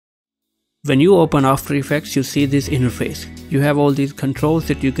When you open After Effects, you see this interface. You have all these controls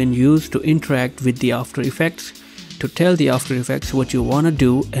that you can use to interact with the After Effects, to tell the After Effects what you want to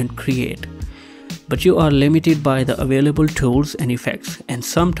do and create. But you are limited by the available tools and effects, and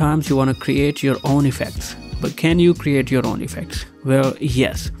sometimes you want to create your own effects. But can you create your own effects? Well,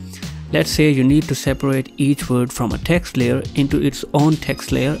 yes. Let's say you need to separate each word from a text layer into its own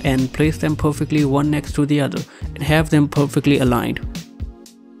text layer and place them perfectly one next to the other and have them perfectly aligned.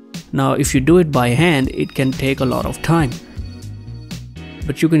 Now, if you do it by hand, it can take a lot of time.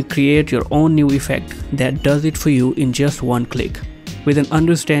 But you can create your own new effect that does it for you in just one click. With an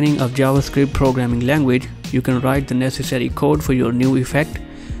understanding of JavaScript programming language, you can write the necessary code for your new effect,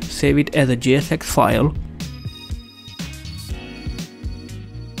 save it as a JSX file,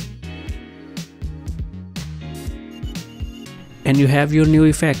 and you have your new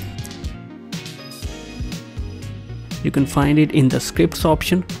effect. You can find it in the scripts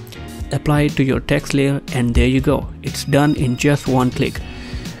option, apply it to your text layer, and there you go. It's done in just one click.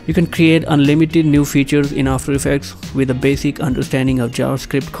 You can create unlimited new features in After Effects with a basic understanding of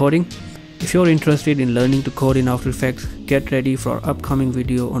JavaScript coding. If you're interested in learning to code in After Effects, get ready for our upcoming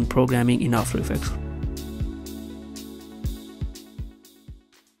video on programming in After Effects.